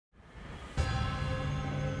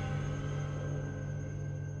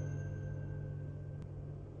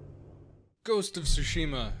Ghost of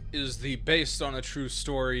Tsushima is the based on a true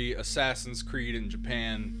story Assassin's Creed in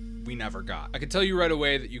Japan we never got. I can tell you right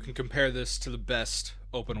away that you can compare this to the best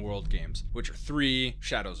open world games. Witcher 3,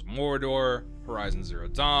 Shadows of Mordor, Horizon Zero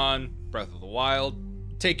Dawn, Breath of the Wild.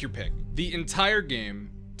 Take your pick. The entire game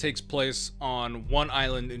takes place on one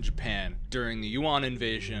island in Japan during the Yuan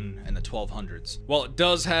invasion in the 1200s. While it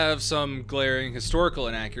does have some glaring historical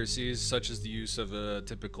inaccuracies, such as the use of a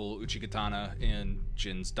typical uchikatana in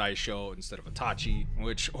Jin's daisho instead of a tachi,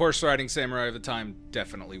 which horse riding samurai of the time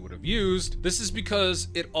definitely would have used, this is because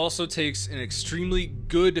it also takes an extremely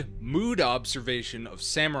good mood observation of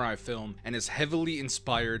samurai film and is heavily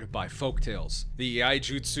inspired by folktales. The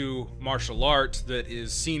iaijutsu martial art that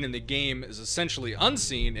is seen in the game is essentially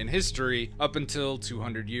unseen in history up until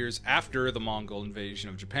 200 years after the Mongol invasion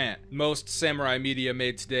of Japan. Most samurai media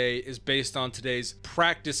made today is based on today's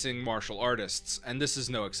practicing martial artists, and this is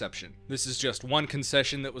no exception. This is just one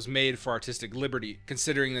concession that was made for artistic liberty,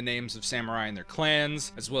 considering the names of samurai and their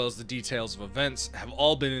clans, as well as the details of events, have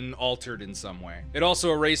all been altered in some way. It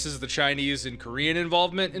also erases the Chinese and Korean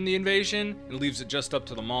involvement in the invasion and leaves it just up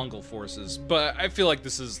to the Mongol forces, but I feel like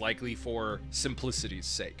this is likely for simplicity's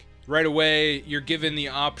sake. Right away, you're given the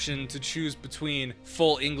option to choose between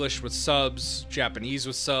full English with subs, Japanese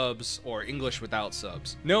with subs, or English without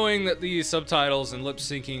subs. Knowing that the subtitles and lip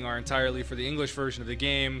syncing are entirely for the English version of the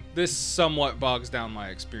game, this somewhat bogs down my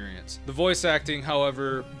experience. The voice acting,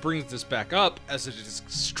 however, brings this back up as it is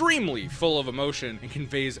extremely full of emotion and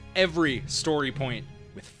conveys every story point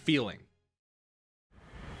with feeling.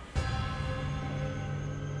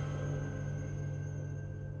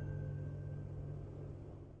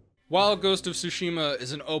 While Ghost of Tsushima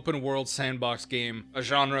is an open-world sandbox game, a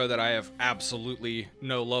genre that I have absolutely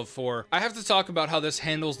no love for, I have to talk about how this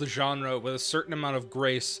handles the genre with a certain amount of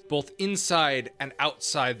grace, both inside and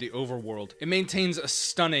outside the overworld. It maintains a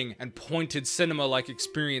stunning and pointed cinema-like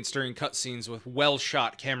experience during cutscenes with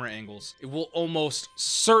well-shot camera angles. It will almost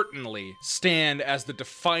certainly stand as the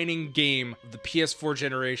defining game of the PS4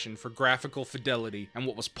 generation for graphical fidelity and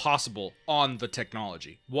what was possible on the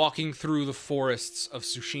technology. Walking through the forests of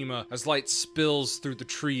Tsushima as light spills through the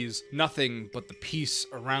trees, nothing but the peace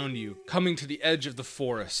around you, coming to the edge of the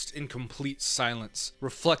forest in complete silence,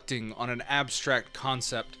 reflecting on an abstract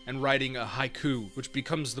concept and writing a haiku, which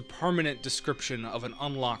becomes the permanent description of an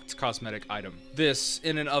unlocked cosmetic item. This,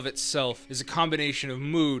 in and of itself, is a combination of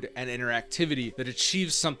mood and interactivity that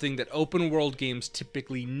achieves something that open world games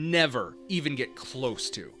typically never even get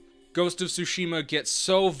close to. Ghost of Tsushima gets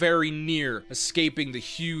so very near escaping the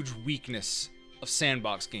huge weakness of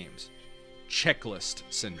sandbox games: checklist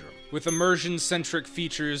syndrome. With immersion-centric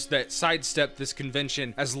features that sidestep this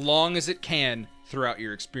convention as long as it can throughout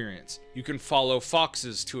your experience. You can follow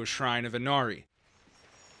foxes to a shrine of Inari.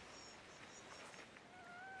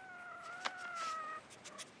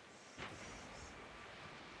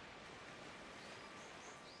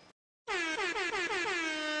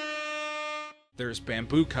 There's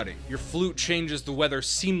bamboo cutting. Your flute changes the weather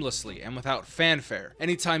seamlessly and without fanfare.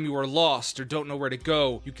 Anytime you are lost or don't know where to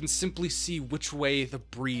go, you can simply see which way the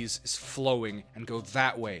breeze is flowing and go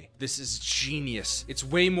that way. This is genius. It's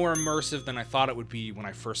way more immersive than I thought it would be when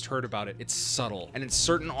I first heard about it. It's subtle, and in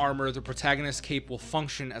certain armor, the protagonist's cape will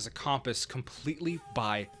function as a compass completely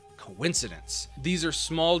by coincidence. These are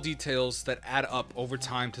small details that add up over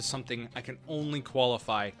time to something I can only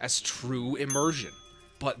qualify as true immersion.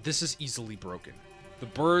 But this is easily broken. The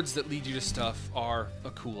birds that lead you to stuff are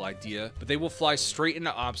a cool idea, but they will fly straight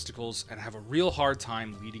into obstacles and have a real hard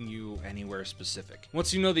time leading you anywhere specific.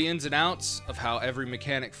 Once you know the ins and outs of how every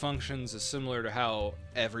mechanic functions is similar to how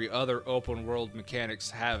every other open world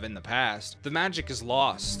mechanics have in the past, the magic is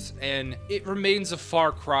lost, and it remains a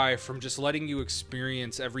far cry from just letting you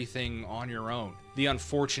experience everything on your own. The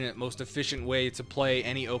unfortunate, most efficient way to play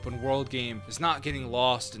any open world game is not getting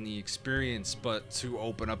lost in the experience, but to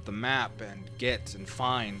open up the map and get and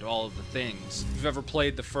find all of the things. If you've ever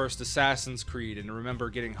played the first Assassin's Creed and remember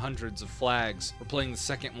getting hundreds of flags, or playing the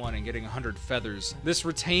second one and getting 100 feathers, this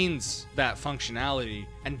retains that functionality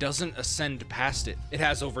and doesn't ascend past it. It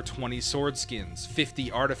has over 20 sword skins,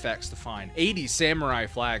 50 artifacts to find, 80 samurai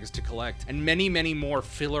flags to collect, and many, many more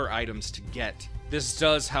filler items to get. This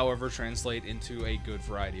does, however, translate into a good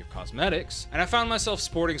variety of cosmetics, and I found myself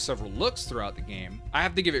sporting several looks throughout the game. I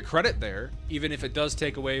have to give it credit there, even if it does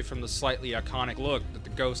take away from the slightly iconic look that the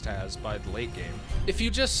Ghost has by the late game. If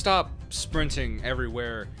you just stop sprinting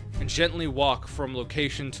everywhere and gently walk from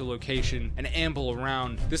location to location and amble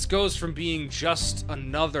around, this goes from being just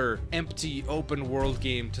another empty open world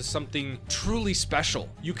game to something truly special.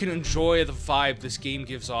 You can enjoy the vibe this game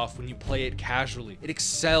gives off when you play it casually. It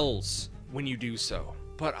excels when you do so.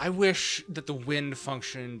 but I wish that the wind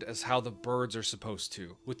functioned as how the birds are supposed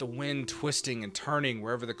to, with the wind twisting and turning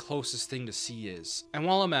wherever the closest thing to see is. And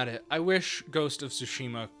while I'm at it, I wish Ghost of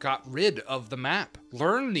Tsushima got rid of the map.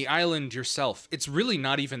 Learn the island yourself. It's really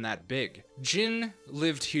not even that big. Jin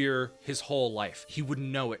lived here his whole life. He would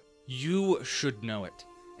know it. You should know it,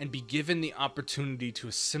 and be given the opportunity to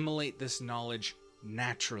assimilate this knowledge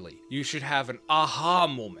naturally. You should have an aha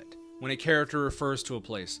moment when a character refers to a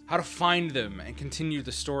place. How to find them and continue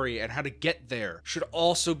the story, and how to get there should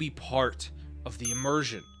also be part of the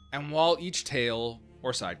immersion. And while each tale,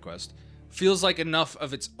 or side quest, feels like enough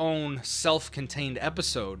of its own self-contained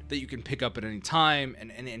episode that you can pick up at any time and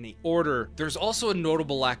in any order, there's also a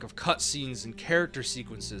notable lack of cutscenes and character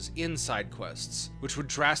sequences in side quests, which would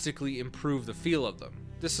drastically improve the feel of them.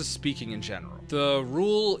 This is speaking in general. The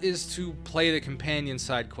rule is to play the companion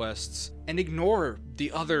side quests and ignore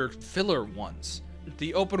the other filler ones.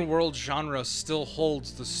 The open world genre still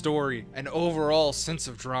holds the story and overall sense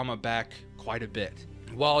of drama back quite a bit.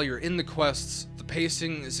 While you're in the quests, the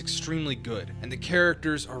pacing is extremely good, and the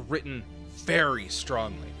characters are written very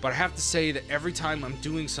strongly. But I have to say that every time I'm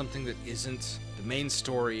doing something that isn't the main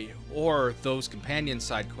story or those companion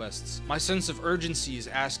side quests, my sense of urgency is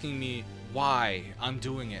asking me why I'm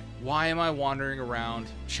doing it. Why am I wandering around,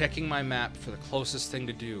 checking my map for the closest thing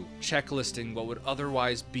to do, checklisting what would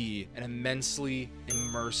otherwise be an immensely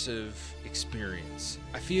immersive experience?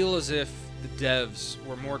 I feel as if the devs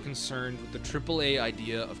were more concerned with the AAA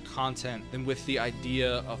idea of content than with the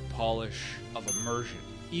idea of polish, of immersion.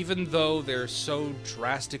 Even though they're so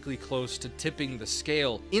drastically close to tipping the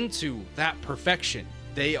scale into that perfection,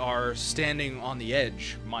 they are standing on the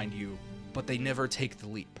edge, mind you, but they never take the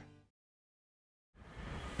leap.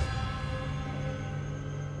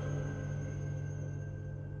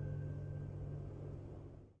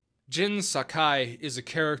 Jin Sakai is a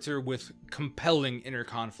character with compelling inner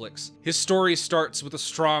conflicts. His story starts with a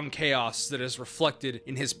strong chaos that is reflected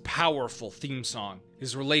in his powerful theme song.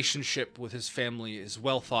 His relationship with his family is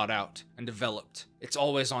well thought out and developed. It's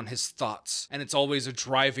always on his thoughts, and it's always a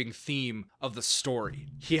driving theme of the story.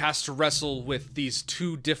 He has to wrestle with these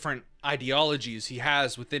two different ideologies he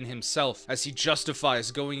has within himself as he justifies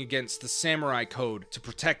going against the samurai code to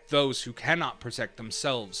protect those who cannot protect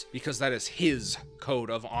themselves, because that is his code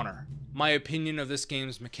of honor. My opinion of this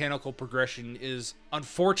game's mechanical progression is,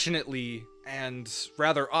 unfortunately, and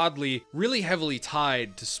rather oddly, really heavily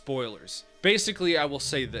tied to spoilers. Basically, I will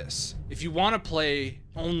say this: if you want to play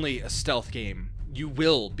only a stealth game, you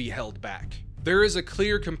will be held back. There is a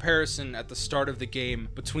clear comparison at the start of the game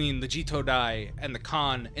between the Jito Dai and the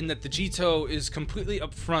Khan, in that the Jito is completely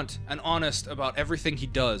upfront and honest about everything he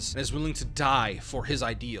does and is willing to die for his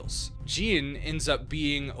ideals. Jin ends up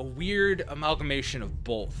being a weird amalgamation of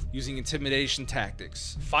both, using intimidation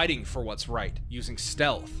tactics, fighting for what's right, using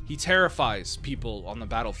stealth. He terrifies people on the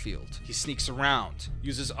battlefield. He sneaks around,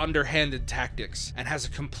 uses underhanded tactics, and has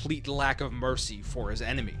a complete lack of mercy for his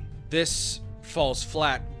enemy. This falls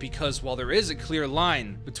flat because while there is a clear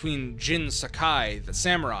line between Jin Sakai, the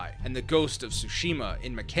samurai, and the Ghost of Tsushima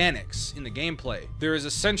in mechanics in the gameplay, there is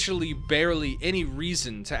essentially barely any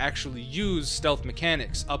reason to actually use stealth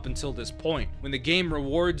mechanics up until this point, when the game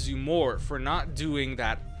rewards you more for not doing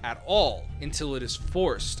that at all until it is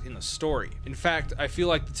forced in the story. In fact, I feel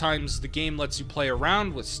like the times the game lets you play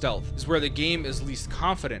around with stealth is where the game is least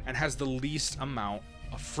confident and has the least amount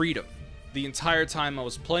of freedom. The entire time I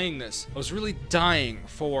was playing this, I was really dying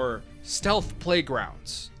for stealth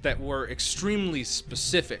playgrounds that were extremely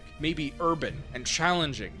specific, maybe urban and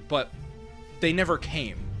challenging, but they never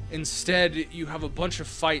came. Instead, you have a bunch of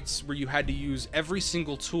fights where you had to use every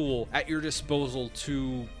single tool at your disposal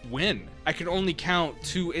to win. I can only count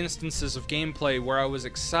 2 instances of gameplay where I was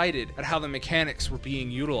excited at how the mechanics were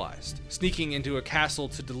being utilized. Sneaking into a castle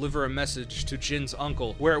to deliver a message to Jin's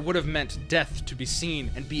uncle, where it would have meant death to be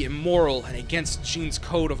seen and be immoral and against Jin's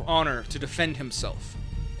code of honor to defend himself.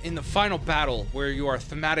 In the final battle, where you are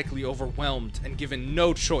thematically overwhelmed and given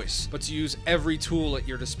no choice but to use every tool at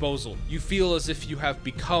your disposal, you feel as if you have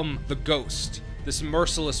become the Ghost, this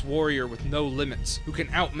merciless warrior with no limits, who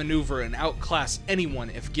can outmaneuver and outclass anyone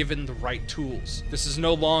if given the right tools. This is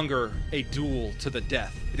no longer a duel to the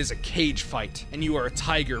death. It is a cage fight, and you are a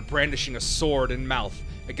tiger brandishing a sword in mouth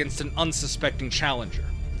against an unsuspecting challenger.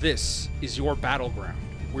 This is your battleground,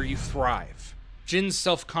 where you thrive. Jin's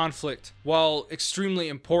self-conflict, while extremely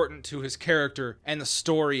important to his character and the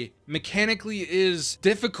story, mechanically is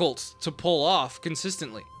difficult to pull off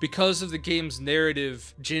consistently. Because of the game's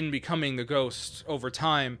narrative, Jin becoming the ghost over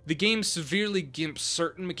time, the game severely gimps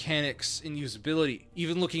certain mechanics in usability.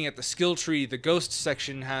 Even looking at the skill tree, the ghost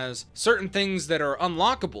section has certain things that are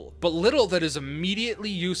unlockable, but little that is immediately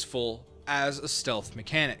useful as a stealth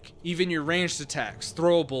mechanic. Even your ranged attacks,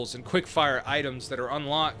 throwables, and quickfire items that are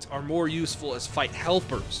unlocked are more useful as fight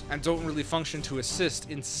helpers and don't really function to assist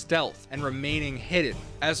in stealth and remaining hidden.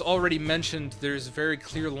 As already mentioned, there's a very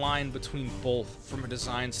clear line between both from a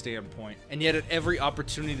design standpoint, and yet at every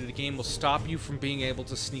opportunity the game will stop you from being able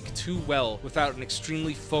to sneak too well without an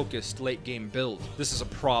extremely focused late game build. This is a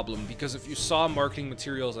problem because if you saw marketing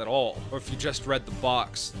materials at all, or if you just read the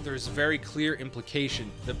box, there's a very clear implication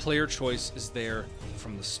that player choice is there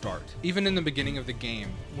from the start. Even in the beginning of the game,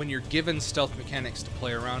 when you're given stealth mechanics to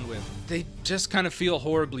play around with, they just kind of feel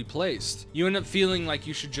horribly placed. You end up feeling like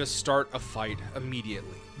you should just start a fight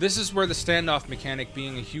immediately. This is where the standoff mechanic,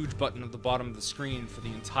 being a huge button at the bottom of the screen for the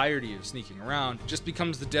entirety of sneaking around, just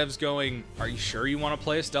becomes the devs going, are you sure you want to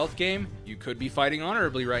play a stealth game? You could be fighting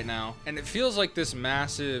honorably right now. And it feels like this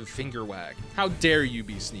massive finger wag. How dare you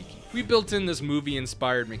be sneaky? We built in this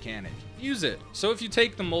movie-inspired mechanic. Use it. So if you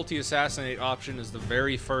take the multi-assassinate option as the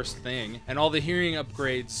very first thing, and all the hearing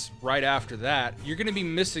upgrades right after that, you're going to be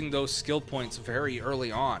missing those skill points very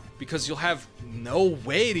early on, because you'll have no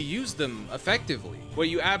way to use them effectively. What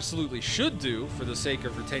you absolutely should do, for the sake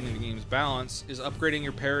of retaining the game's balance, is upgrading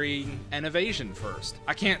your parrying and evasion first.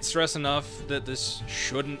 I can't stress enough that this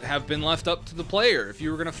shouldn't have been left up to the player if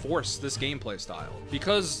you were going to force this gameplay style,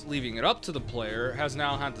 because leaving it up to the player has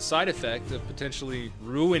now had the side effect of potentially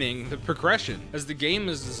ruining the progression, as the game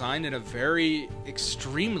is designed in a very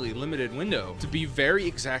extremely limited window to be very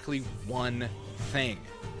exactly one thing: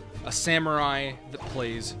 a samurai that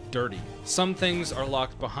plays dirty. Some things are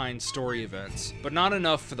locked behind story events, but not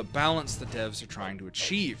enough for the balance the devs are trying to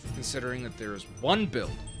achieve, considering that there is one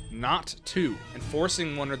build, not two, and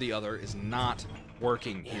forcing one or the other is not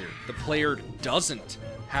working here. The player doesn't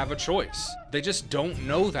have a choice. They just don't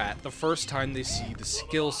know that the first time they see the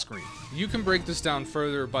skill screen. You can break this down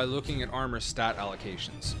further by looking at armor stat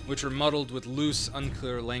allocations, which are muddled with loose,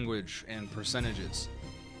 unclear language and percentages.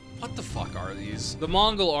 What the fuck are these? The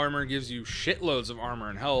Mongol armor gives you shitloads of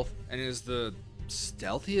armor and health, and is the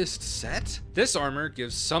stealthiest set? This armor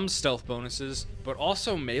gives some stealth bonuses, but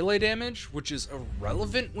also melee damage, which is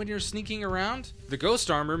irrelevant when you're sneaking around. The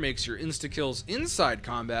ghost armor makes your insta-kills inside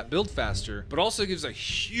combat build faster, but also gives a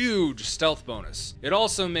huge stealth bonus. It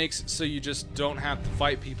also makes it so you just don't have to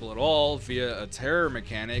fight people at all via a terror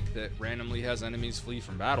mechanic that randomly has enemies flee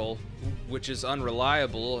from battle, which is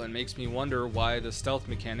unreliable and makes me wonder why the stealth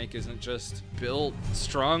mechanic isn't just built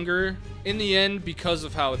stronger. In the end, because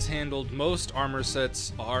of how it's handled, most armor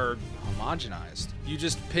sets are homogenized. You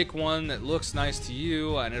just pick one that looks nice to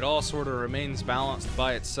you and it all sort of remains balanced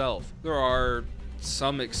by itself. There are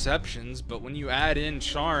some exceptions, but when you add in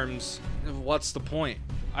charms, what's the point?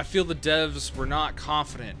 I feel the devs were not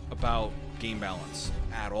confident about game balance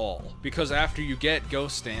at all, because after you get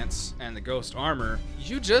Ghost Stance and the Ghost Armor,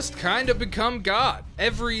 you just kind of become God.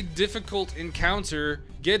 Every difficult encounter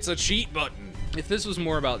gets a cheat button. If this was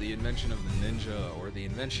more about the invention of the ninja or the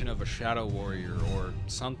invention of a shadow warrior or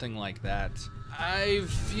something like that, I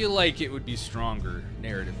feel like it would be stronger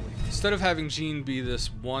narratively. Instead of having Jin be this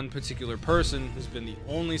one particular person who's been the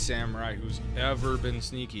only samurai who's ever been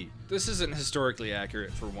sneaky. This isn't historically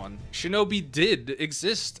accurate, for one. Shinobi did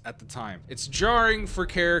exist at the time. It's jarring for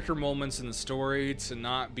character moments in the story to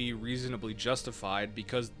not be reasonably justified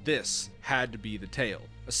because this had to be the tale.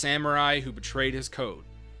 A samurai who betrayed his code.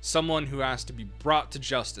 Someone who has to be brought to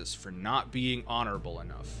justice for not being honorable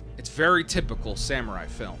enough. It's very typical samurai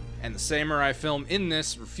film, and the samurai film in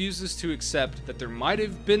this refuses to accept that there might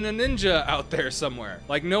have been a ninja out there somewhere.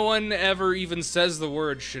 Like, no one ever even says the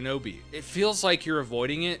word shinobi. It feels like you're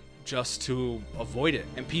avoiding it just to avoid it,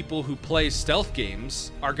 and people who play stealth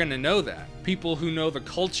games are gonna know that. People who know the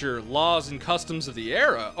culture, laws, and customs of the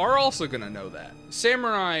era are also gonna know that.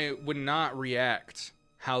 Samurai would not react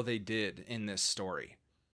how they did in this story.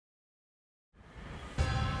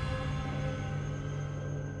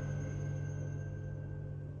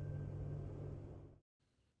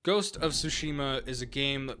 Ghost of Tsushima is a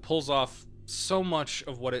game that pulls off so much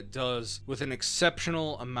of what it does with an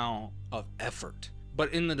exceptional amount of effort.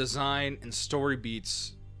 But in the design and story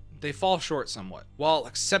beats, they fall short somewhat. While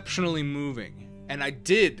exceptionally moving, and I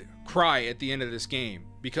did cry at the end of this game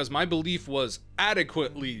because my belief was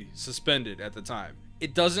adequately suspended at the time,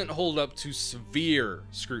 it doesn't hold up to severe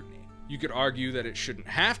scrutiny. You could argue that it shouldn't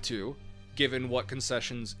have to, given what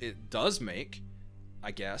concessions it does make, I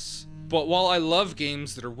guess. But while I love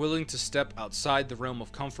games that are willing to step outside the realm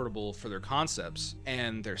of comfortable for their concepts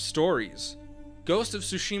and their stories, Ghost of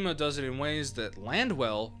Tsushima does it in ways that land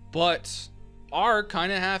well, but are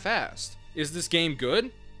kinda half-assed. Is this game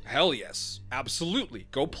good? Hell yes. Absolutely.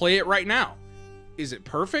 Go play it right now. Is it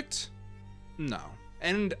perfect? No.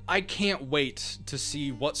 And I can't wait to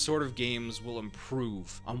see what sort of games will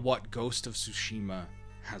improve on what Ghost of Tsushima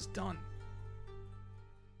has done.